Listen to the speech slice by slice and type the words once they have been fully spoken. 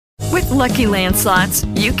Lucky Land Slots,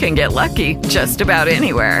 you can get lucky just about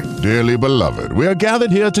anywhere. Dearly beloved, we are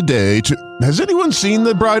gathered here today to... Has anyone seen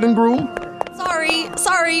the bride and groom?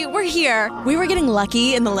 Sorry, we're here. We were getting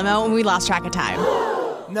lucky in the limo and we lost track of time.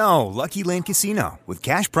 No, Lucky Land Casino, with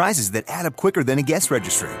cash prizes that add up quicker than a guest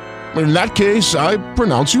registry. In that case, I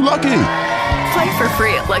pronounce you lucky. Play for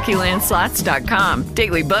free at LuckyLandSlots.com.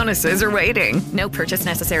 Daily bonuses are waiting. No purchase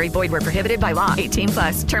necessary. Void where prohibited by law.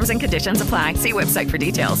 18+. Terms and conditions apply. See website for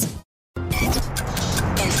details. In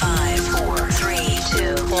 5, 4, 3,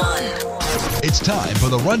 2, 1. It's time for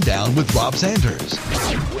the Rundown with Rob Sanders.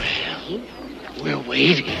 Well, we're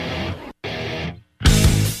waiting.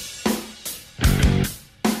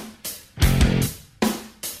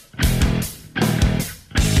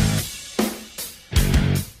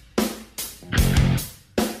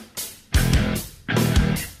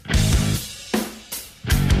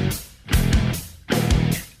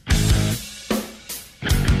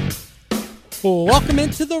 Welcome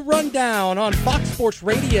into the Rundown on Fox Sports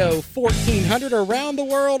Radio 1400 around the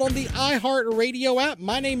world on the iHeartRadio app.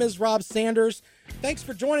 My name is Rob Sanders. Thanks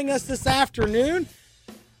for joining us this afternoon.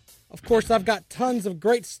 Of course, I've got tons of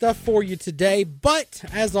great stuff for you today, but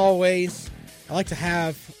as always, I like to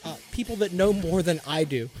have people that know more than I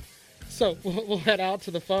do. So we'll head out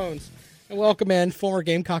to the phones and welcome in former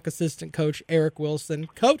Gamecock assistant coach Eric Wilson.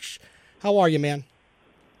 Coach, how are you, man?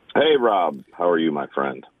 Hey, Rob. How are you, my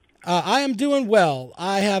friend? I am doing well.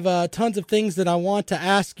 I have tons of things that I want to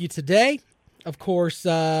ask you today. Of course,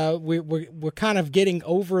 we're kind of getting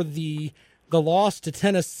over the loss to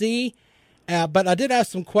Tennessee, but I did have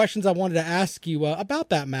some questions I wanted to ask you about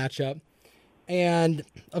that matchup. And,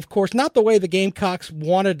 of course, not the way the Gamecocks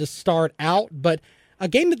wanted to start out, but a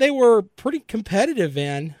game that they were pretty competitive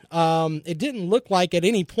in. It didn't look like at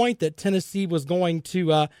any point that Tennessee was going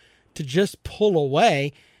to just pull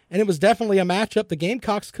away. And it was definitely a matchup the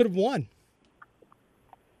Gamecocks could have won.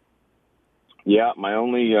 Yeah, my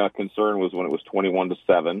only concern was when it was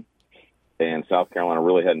 21-7, and South Carolina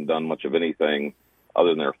really hadn't done much of anything other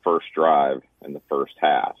than their first drive in the first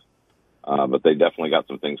half. But they definitely got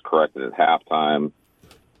some things corrected at halftime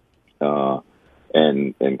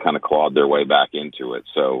and kind of clawed their way back into it.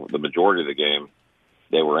 So the majority of the game,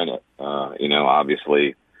 they were in it.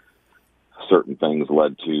 Obviously, certain things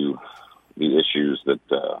led to the issues that,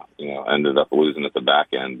 ended up losing at the back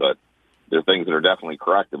end. But there are things that are definitely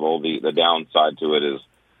correctable. The downside to it is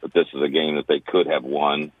that this is a game that they could have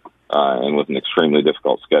won, and with an extremely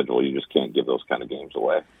difficult schedule, you just can't give those kind of games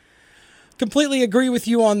away. Completely agree with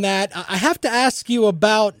you on that. I have to ask you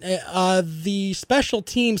about the special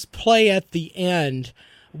teams play at the end.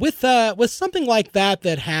 With something like that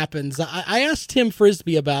happens, I asked Tim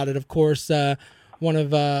Frisbee about it, of course, one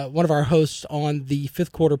of our hosts on the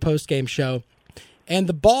fifth quarter postgame show, and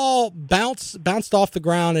the ball bounced off the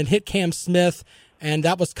ground and hit Cam Smith, and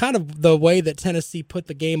that was kind of the way that Tennessee put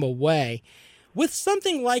the game away. With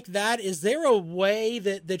something like that, is there a way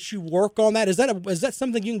that you work on that? Is that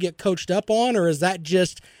something you can get coached up on, or is that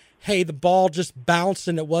just, hey, the ball just bounced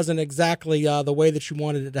and it wasn't exactly the way that you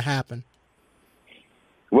wanted it to happen?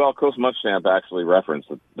 Well, Coach Muschamp actually referenced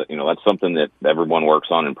that that's something that everyone works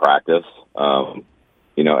on in practice.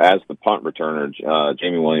 As the punt returner,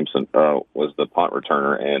 Jamie Williamson was the punt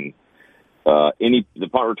returner, and the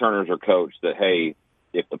punt returners are coached that, hey,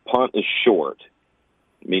 if the punt is short,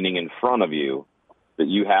 meaning in front of you, that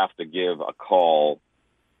you have to give a call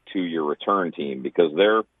to your return team because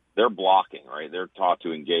they're blocking, right? They're taught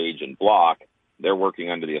to engage and block. They're working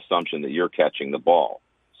under the assumption that you're catching the ball.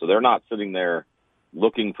 So they're not sitting there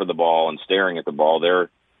looking for the ball and staring at the ball. They're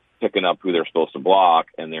picking up who they're supposed to block,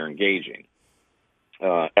 and they're engaging.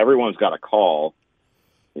 Everyone's got a call.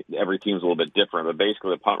 Every team's a little bit different, but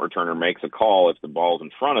basically the punt returner makes a call if the ball's in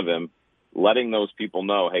front of him, letting those people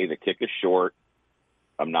know, hey, the kick is short.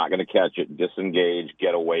 I'm not going to catch it. Disengage,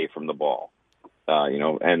 get away from the ball.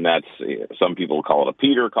 And that's, some people call it a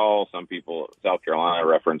Peter call. Some people, South Carolina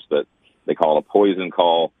referenced that they call it a poison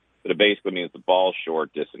call, but it basically means the ball's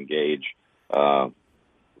short, disengage.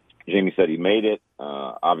 Jamie said he made it.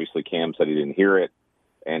 Obviously Cam said he didn't hear it.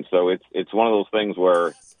 And so it's one of those things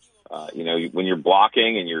where, when you're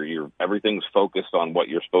blocking and you're everything's focused on what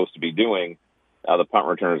you're supposed to be doing, the punt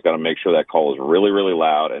returner's got to make sure that call is really, really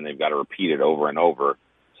loud, and they've got to repeat it over and over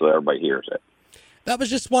so that everybody hears it. That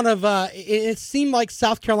was just one of it seemed like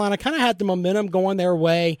South Carolina kind of had the momentum going their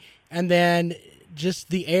way, and then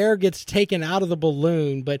just the air gets taken out of the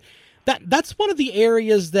balloon. But that's one of the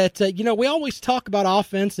areas that, we always talk about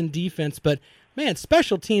offense and defense, but, man,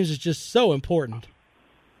 special teams is just so important.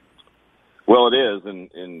 Well, it is,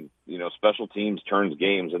 and special teams turns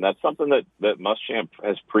games, and that's something that Muschamp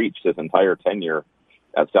has preached his entire tenure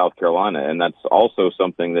at South Carolina. And that's also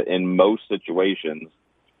something that in most situations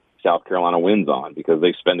South Carolina wins on, because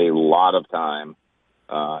they spend a lot of time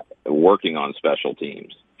working on special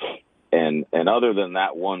teams. And other than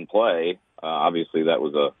that one play, obviously that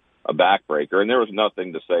was a backbreaker. And there was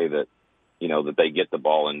nothing to say that, that they get the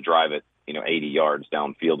ball and drive it, 80 yards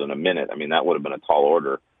downfield in a minute. I mean, that would have been a tall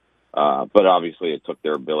order. But obviously it took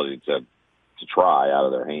their ability to try out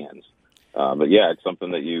of their hands. But yeah, it's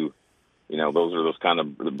something that those are those kind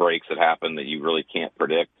of the breaks that happen that you really can't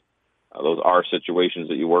predict. Those are situations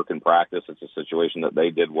that you work in practice. It's a situation that they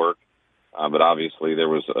did work. But obviously there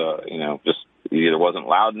was, just he either wasn't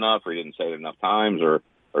loud enough or he didn't say it enough times or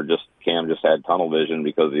just Cam just had tunnel vision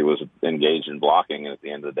because he was engaged in blocking. And at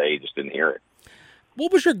the end of the day, he just didn't hear it.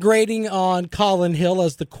 What was your grading on Colin Hill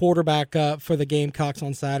as the quarterback for the Gamecocks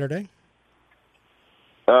on Saturday?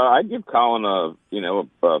 I'd give Colin a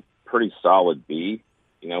pretty solid B,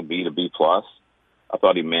 B to B plus. I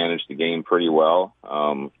thought he managed the game pretty well.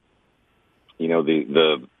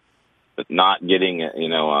 The not getting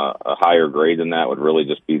a higher grade than that would really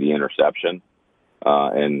just be the interception,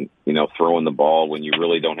 and throwing the ball when you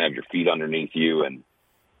really don't have your feet underneath you, and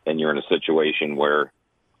you're in a situation where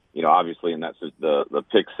obviously in that the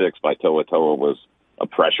pick six by Toa was a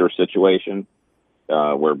pressure situation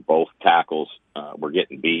where both tackles were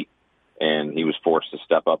getting beat, and he was forced to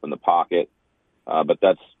step up in the pocket. But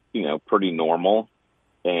that's pretty normal.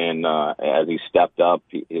 And as he stepped up,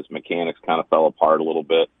 his mechanics kind of fell apart a little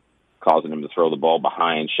bit, causing him to throw the ball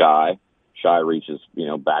behind Shy. Shy reaches,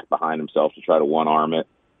 back behind himself to try to one-arm it.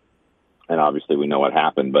 And obviously we know what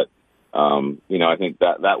happened. But, I think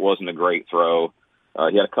that wasn't a great throw.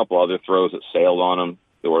 He had a couple other throws that sailed on him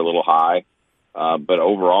that were a little high. But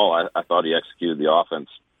overall, I thought he executed the offense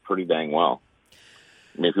pretty dang well.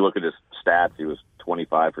 I mean, if you look at his stats, he was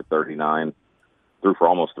 25 for 39, threw for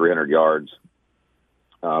almost 300 yards.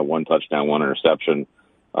 One touchdown, one interception.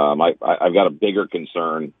 I've got a bigger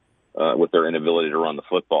concern with their inability to run the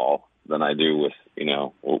football than I do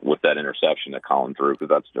with that interception that Colin threw, because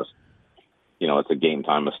that's just, it's a game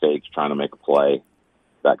time mistake, trying to make a play,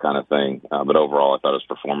 that kind of thing. But overall, I thought his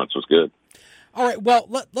performance was good. All right, well,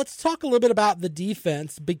 let's talk a little bit about the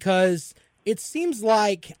defense, because it seems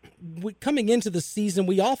like coming into the season,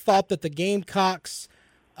 we all thought that the Gamecocks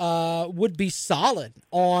would be solid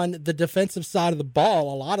on the defensive side of the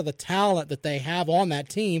ball. A lot of the talent that they have on that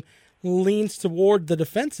team leans toward the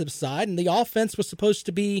defensive side, and the offense was supposed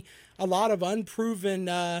to be a lot of unproven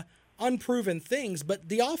things. But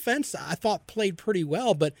the offense, I thought, played pretty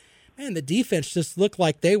well. But, man, the defense just looked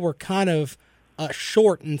like they were kind of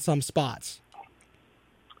short in some spots.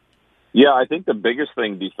 Yeah, I think the biggest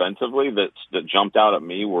thing defensively that jumped out at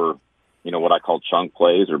me were, what I call chunk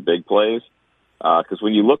plays or big plays. Because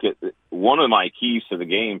when you look at one of my keys to the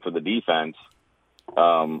game for the defense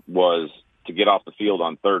was to get off the field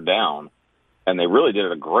on third down, and they really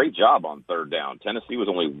did a great job on third down. Tennessee was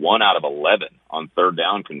only 1 out of 11 on third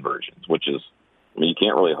down conversions, which is, you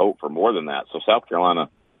can't really hope for more than that. So South Carolina,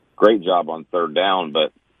 great job on third down,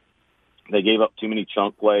 but they gave up too many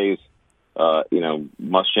chunk plays.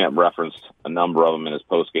 Muschamp referenced a number of them in his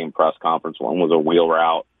post-game press conference. One was a wheel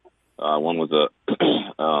route. One was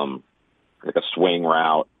like a swing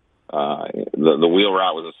route. The wheel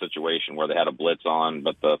route was a situation where they had a blitz on,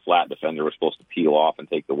 but the flat defender was supposed to peel off and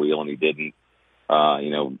take the wheel, and he didn't.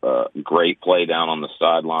 Great play down on the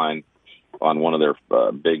sideline on one of their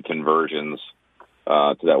big conversions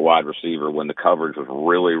to that wide receiver when the coverage was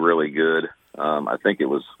really, really good. I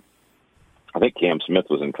think Cam Smith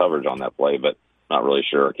was in coverage on that play, but not really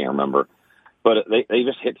sure. I can't remember. But they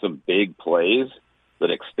just hit some big plays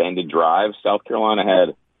that extended drives. South Carolina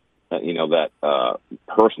had that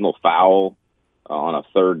personal foul on a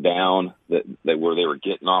third down that where they were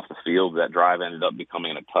getting off the field. That drive ended up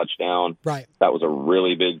becoming a touchdown. Right. That was a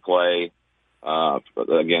really big play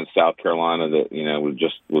against South Carolina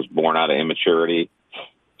that, was born out of immaturity.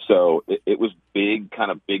 So it was big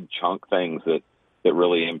chunk things that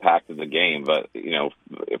really impacted the game. But,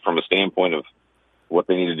 from a standpoint of what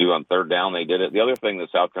they need to do on third down, they did it. The other thing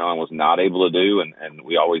that South Carolina was not able to do, and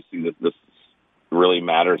we always see this really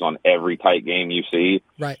matters on every tight game you see,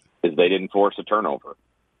 right, is they didn't force a turnover.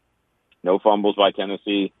 No fumbles by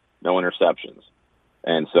Tennessee, no interceptions.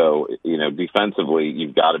 And so, defensively,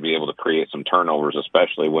 you've got to be able to create some turnovers,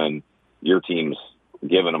 especially when your team's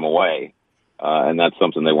giving them away. And that's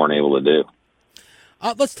something they weren't able to do.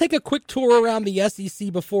 Let's take a quick tour around the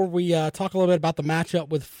SEC before we talk a little bit about the matchup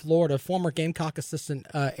with Florida. Former Gamecock assistant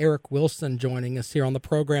Eric Wilson joining us here on the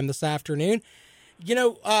program this afternoon.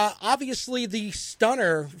 Obviously the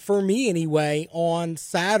stunner, for me anyway, on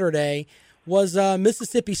Saturday was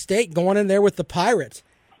Mississippi State going in there with the Pirates.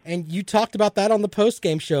 And you talked about that on the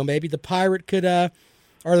post-game show. Maybe the Pirate could, or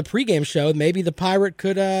the pregame show, maybe the Pirate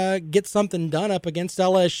could get something done up against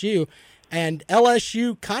LSU. And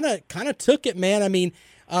LSU kind of took it, man. I mean,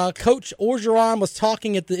 Coach Orgeron was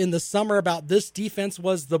talking in the summer about this defense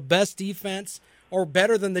was the best defense or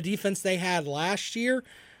better than the defense they had last year.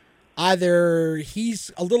 Either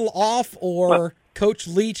he's a little off or Coach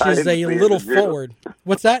Leach is a little forward.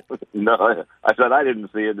 What's that? No, I said I didn't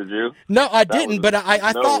see it. Did you? No, I didn't. But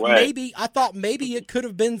I no thought way. maybe it could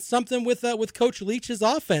have been something with Coach Leach's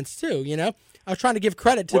offense too. You know, I was trying to give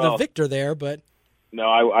credit to the victor there, but no,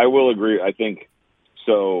 I will agree. I think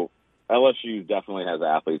so. LSU definitely has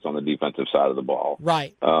athletes on the defensive side of the ball.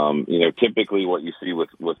 Right. Typically what you see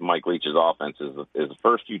with Mike Leach's offense is the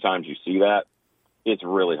first few times you see that, it's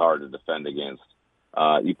really hard to defend against.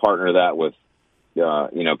 You partner that with,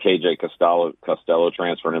 KJ Costello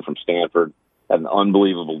transferring in from Stanford, had an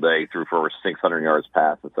unbelievable day, threw for over 600 yards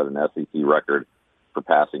pass. It's at an SEC record for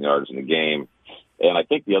passing yards in the game. And I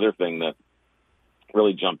think the other thing that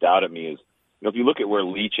really jumped out at me is, if you look at where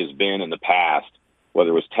Leach has been in the past,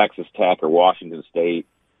 whether it was Texas Tech or Washington State,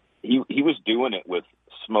 he was doing it with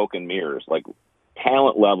smoke and mirrors, like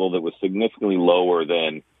talent level that was significantly lower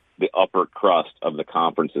than the upper crust of the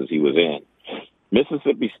conferences he was in.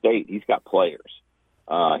 Mississippi State, he's got players.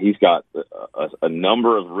 He's got a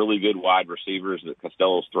number of really good wide receivers that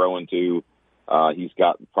Costello's throwing to. He's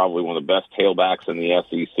got probably one of the best tailbacks in the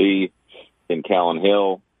SEC in Callan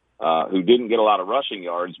Hill, who didn't get a lot of rushing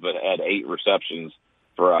yards, but had 8 receptions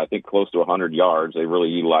for, I think, close to 100 yards. They really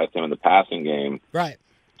utilized him in the passing game. Right.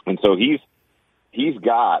 And so he's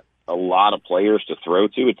got a lot of players to throw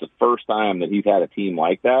to. It's the first time that he's had a team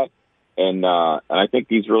like that. And I think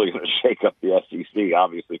he's really going to shake up the SEC,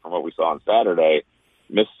 obviously, from what we saw on Saturday.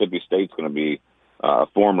 Mississippi State's going to be a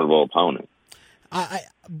formidable opponent.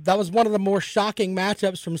 That was one of the more shocking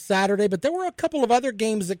matchups from Saturday, but there were a couple of other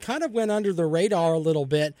games that kind of went under the radar a little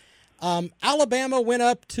bit. Alabama went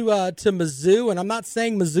up to Mizzou, and I'm not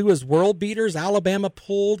saying Mizzou is world beaters. Alabama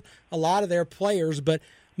pulled a lot of their players, but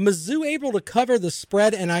Mizzou able to cover the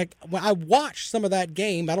spread, and I watched some of that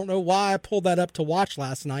game. I don't know why I pulled that up to watch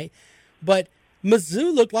last night, but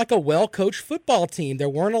Mizzou looked like a well-coached football team. There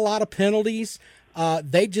weren't a lot of penalties.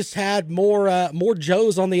 They just had more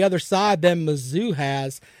Joes on the other side than Mizzou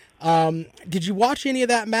has. Did you watch any of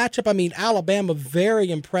that matchup? I mean, Alabama,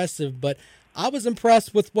 very impressive, but I was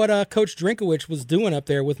impressed with what Coach Drinkowich was doing up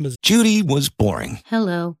there with Mizzou. Judy was boring.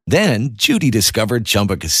 Hello. Then Judy discovered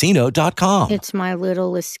ChumbaCasino.com. It's my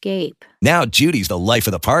little escape. Now Judy's the life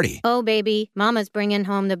of the party. Oh, baby, mama's bringing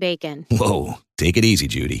home the bacon. Whoa, take it easy,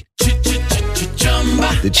 Judy.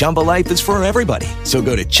 The Chumba life is for everybody. So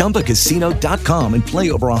go to ChumbaCasino.com and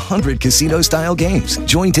play over 100 casino-style games.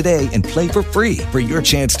 Join today and play for free for your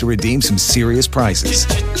chance to redeem some serious prizes.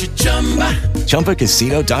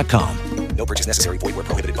 ChumbaCasino.com. No purchase necessary. Void where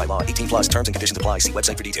prohibited by law. 18 plus terms and conditions apply. See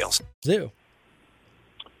website for details. Mizzou.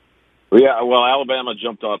 Yeah, well, Alabama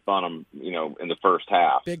jumped up on them, in the first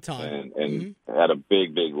half. Big time. And had a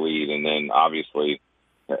big, big lead. And then, obviously,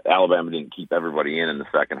 Alabama didn't keep everybody in the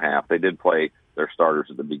second half. They did play their starters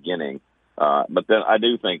at the beginning. But then I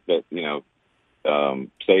do think that,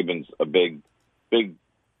 Saban's a big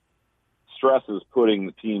stress is putting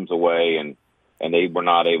the teams away, and they were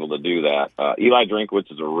not able to do that. Eli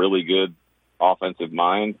Drinkwitz is a really good offensive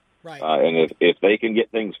mind. Right. And if they can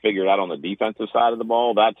get things figured out on the defensive side of the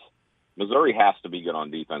ball, Missouri has to be good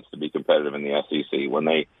on defense to be competitive in the SEC. When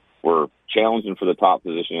they were challenging for the top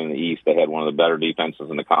position in the East, they had one of the better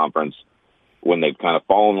defenses in the conference. When they've kind of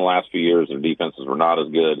fallen the last few years, their defenses were not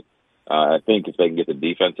as good. I think if they can get the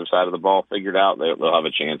defensive side of the ball figured out, they'll have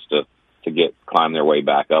a chance to climb their way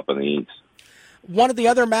back up in the East. One of the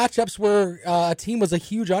other matchups where a team was a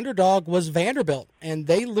huge underdog was Vanderbilt, and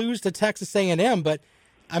they lose to Texas A&M. But,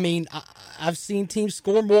 I mean, I've seen teams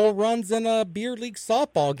score more runs in a beer league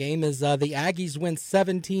softball game as the Aggies win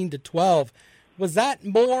 17-12. Was that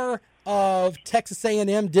more of Texas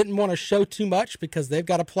A&M didn't want to show too much because they've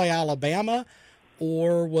got to play Alabama,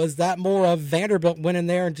 or was that more of Vanderbilt went in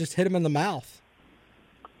there and just hit them in the mouth?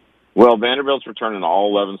 Well, Vanderbilt's returning all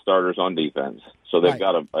 11 starters on defense, so they've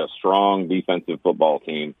got a strong defensive football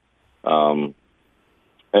team.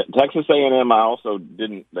 At Texas A&M, I also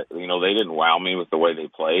didn't, they didn't wow me with the way they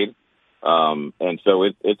played, and so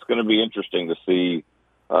it's going to be interesting to see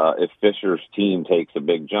if Fisher's team takes a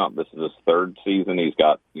big jump. This is his third season. He's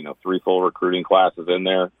got 3 full recruiting classes in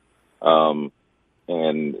there, and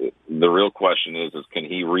the real question is can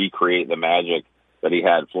he recreate the magic that he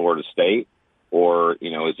had at Florida State? Or,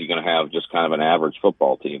 is he going to have just kind of an average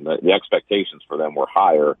football team? The expectations for them were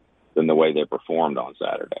higher than the way they performed on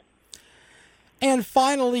Saturday. And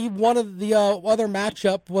finally, one of the other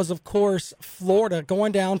matchup was, of course, Florida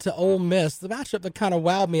going down to Ole Miss. The matchup that kind of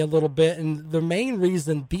wowed me a little bit, and the main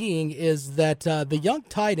reason being is that the young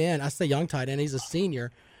tight end, I say young tight end, he's a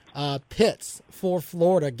senior, Pitts for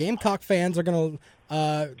Florida. Gamecock fans are going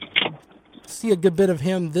to see a good bit of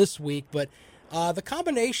him this week, but the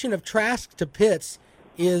combination of Trask to Pitts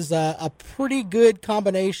is a pretty good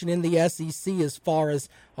combination in the SEC as far as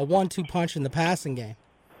a 1-2 punch in the passing game.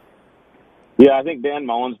 Yeah, I think Dan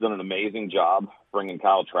Mullen's done an amazing job bringing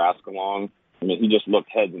Kyle Trask along. I mean, he just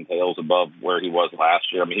looked heads and tails above where he was last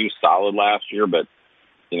year. I mean, he was solid last year, but,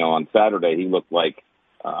 on Saturday he looked like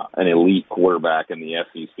an elite quarterback in the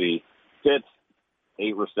SEC. Pitts,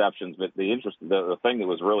 8 receptions, but the thing that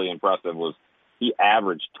was really impressive was he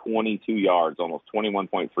averaged 22 yards, almost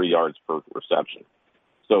 21.3 yards per reception.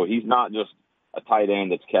 So he's not just a tight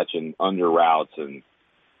end that's catching under routes and,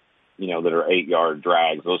 that are 8-yard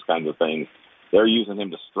drags, those kinds of things. They're using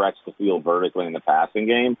him to stretch the field vertically in the passing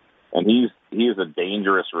game, and he is a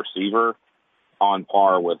dangerous receiver on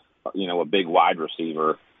par with, a big wide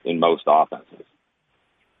receiver in most offenses.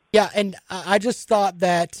 Yeah, and I just thought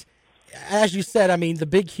that, as you said, I mean, the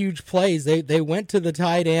big, huge plays, they went to the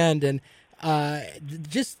tight end, and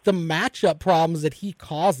just the matchup problems that he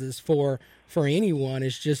causes for anyone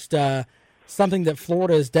is just something that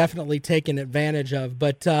Florida has definitely taken advantage of.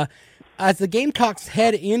 But as the Gamecocks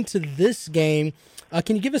head into this game,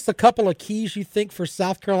 can you give us a couple of keys you think for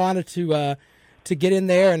South Carolina to get in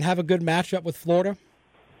there and have a good matchup with Florida?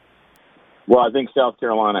 Well, I think South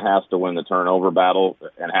Carolina has to win the turnover battle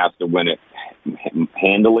and has to win it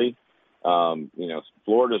handily.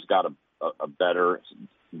 Florida's got a better,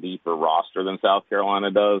 deeper roster than South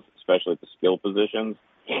Carolina does, especially at the skill positions.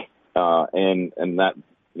 And that,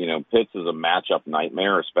 Pitts is a matchup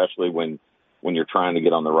nightmare, especially when you're trying to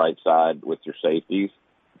get on the right side with your safeties.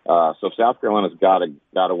 So South Carolina's got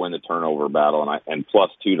to win the turnover battle, and +2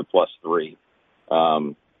 to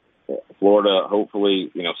 +3. Florida,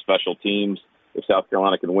 hopefully, special teams. If South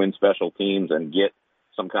Carolina can win special teams and get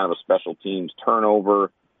some kind of a special teams turnover,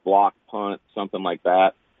 block, punt, something like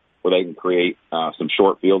that, where they can create some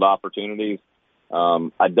short field opportunities.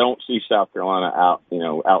 I don't see South Carolina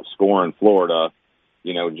outscoring Florida,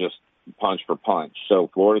 just punch for punch. So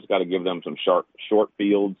Florida's got to give them some short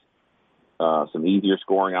fields, some easier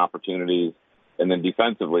scoring opportunities, and then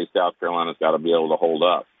defensively, South Carolina's got to be able to hold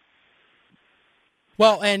up.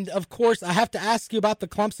 Well, and of course, I have to ask you about the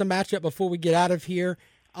Clemson matchup before we get out of here.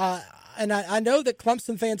 And I know that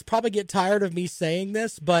Clemson fans probably get tired of me saying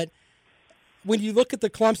this, but when you look at the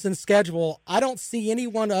Clemson schedule, I don't see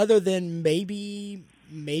anyone other than maybe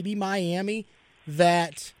Miami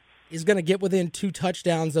that is going to get within 2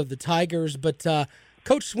 touchdowns of the Tigers. But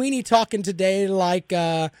Coach Swinney talking today like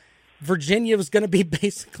Virginia was going to be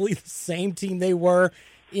basically the same team they were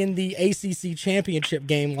in the ACC championship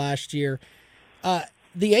game last year.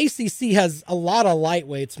 The ACC has a lot of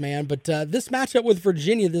lightweights, man, but this matchup with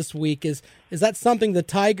Virginia this week, is that something the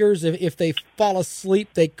Tigers, if they fall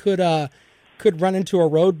asleep, they could run into a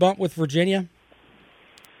road bump with Virginia?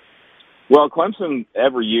 Well, Clemson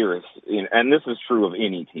every year, and this is true of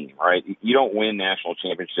any team, right? You don't win national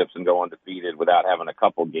championships and go undefeated without having a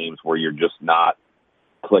couple games where you're just not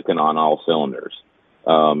clicking on all cylinders.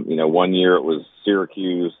 One year it was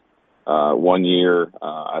Syracuse. 1 year,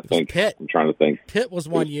 I think. Pitt. I'm trying to think. Pitt was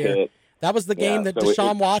 1 year. Pitt. That was the game that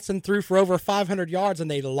Deshaun Watson threw for over 500 yards and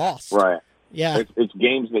they lost. Right. Yeah. It's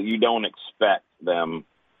games that you don't expect them,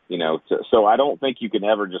 so I don't think you can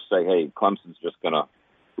ever just say, hey, Clemson's just going to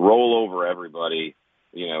roll over everybody,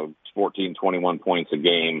 14, 21 points a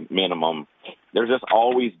game minimum. There's just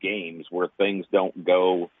always games where things don't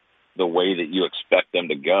go the way that you expect them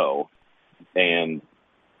to go. And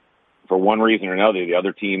for one reason or another, the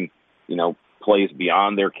other team, plays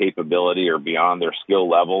beyond their capability or beyond their skill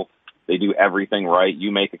level. They do everything right.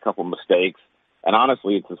 You make a couple mistakes. And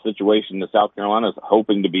honestly, it's a situation that South Carolina is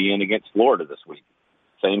hoping to be in against Florida this week.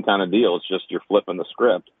 Same kind of deal. It's just you're flipping the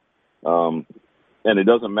script. And it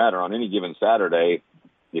doesn't matter on any given Saturday,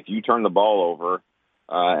 if you turn the ball over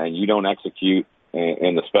and you don't execute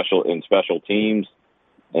in special teams,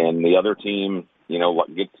 and the other team,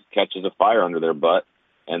 catches a fire under their butt,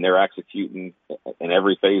 and they're executing in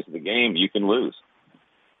every phase of the game, you can lose.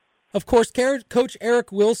 Of course, Coach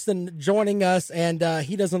Eric Wilson joining us, and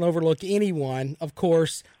he doesn't overlook anyone, of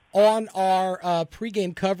course, on our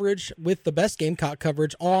pregame coverage with the best Gamecock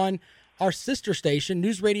coverage on our sister station,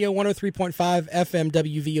 News Radio 103.5 FM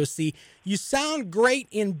WVOC. You sound great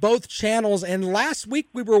in both channels, and last week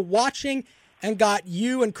we were watching and got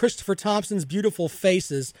you and Christopher Thompson's beautiful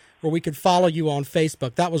faces where we could follow you on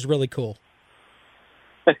Facebook. That was really cool.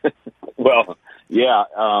 Well, yeah.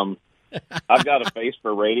 I've got a face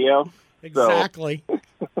for radio. Exactly.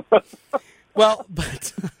 So. Well,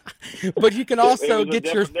 but you can also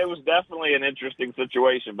get your... It was definitely an interesting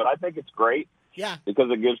situation, but I think it's great. Yeah.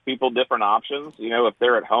 Because it gives people different options. You know, if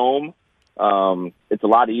they're at home, it's a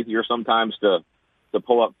lot easier sometimes to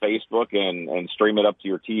pull up Facebook and stream it up to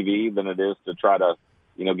your TV than it is to try to,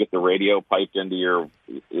 get the radio piped into your,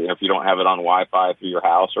 if you don't have it on Wi-Fi through your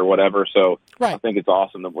house or whatever. So right. I think it's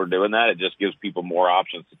awesome that we're doing that. It just gives people more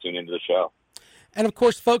options to tune into the show. And, of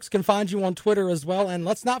course, folks can find you on Twitter as well. And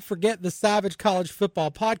let's not forget the Savage College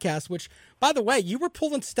Football Podcast, which, by the way, you were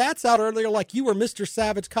pulling stats out earlier like you were Mr.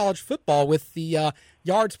 Savage College Football with the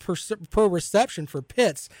yards per reception for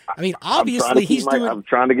Pitts. I mean, obviously I'm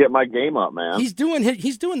trying to get my game up, man. He's doing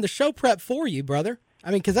the show prep for you, brother. I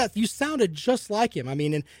mean, because you sounded just like him. I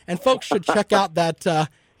mean, and folks should check out that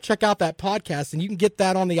podcast, and you can get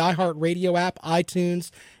that on the iHeartRadio app,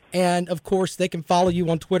 iTunes. And, of course, they can follow you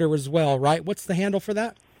on Twitter as well, right? What's the handle for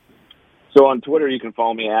that? So on Twitter, you can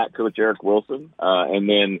follow me at Coach Eric Wilson. And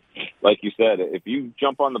then, like you said, if you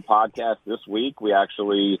jump on the podcast this week, we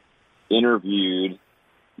actually interviewed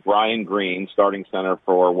Brian Green, starting center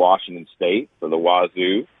for Washington State, for the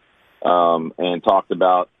Wazoo, and talked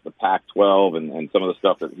about the Pac-12 and some of the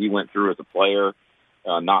stuff that he went through as a player,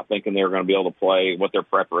 not thinking they were going to be able to play, what their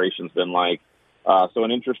preparation's been like. So a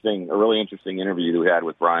really interesting interview that we had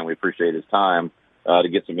with Brian. We appreciate his time to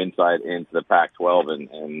get some insight into the Pac-12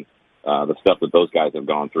 and the stuff that those guys have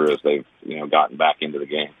gone through as they've gotten back into the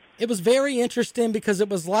game. It was very interesting because it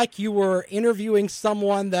was like you were interviewing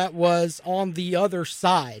someone that was on the other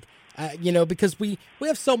side. Because we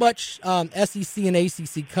have so much SEC and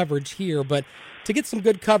ACC coverage here, but to get some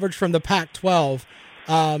good coverage from the Pac-12,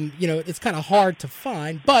 it's kind of hard to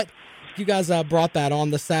find, but you guys brought that on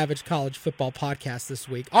the Savage College Football Podcast this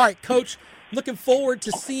week. All right, Coach, looking forward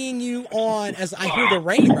to seeing you on, as I hear the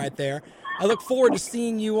rain right there, I look forward to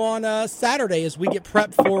seeing you on Saturday as we get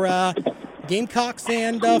prepped for Gamecocks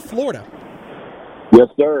and Florida. Yes,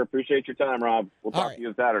 sir. Appreciate your time, Rob. We'll talk to you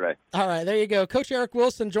on Saturday. All right, there you go. Coach Eric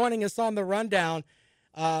Wilson joining us on the rundown.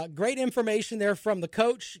 Great information there from the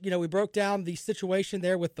coach. We broke down the situation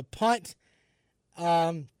there with the punt.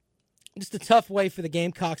 Just a tough way for the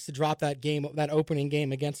Gamecocks to drop that opening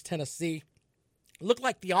game against Tennessee. It looked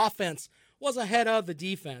like the offense was ahead of the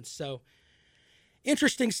defense. So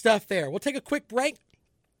interesting stuff there. We'll take a quick break.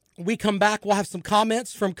 When we come back, we'll have some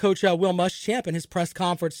comments from Coach Will Muschamp in his press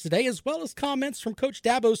conference today, as well as comments from Coach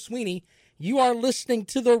Dabo Swinney. You are listening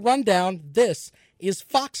to The Rundown. This is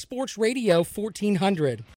Fox Sports Radio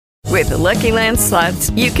 1400. With the Lucky Land Slots,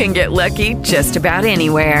 you can get lucky just about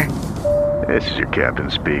anywhere. This is your captain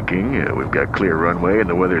speaking. We've got clear runway and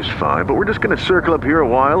the weather's fine, but we're just going to circle up here a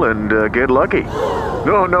while and get lucky.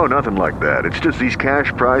 No, nothing like that. It's just these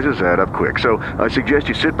cash prizes add up quick. So I suggest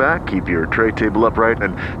you sit back, keep your tray table upright,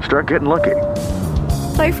 and start getting lucky.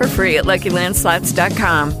 Play for free at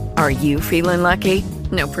LuckyLandSlots.com. Are you feeling lucky?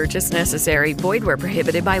 No purchase necessary. Void where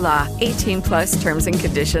prohibited by law. 18+ terms and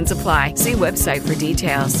conditions apply. See website for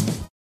details.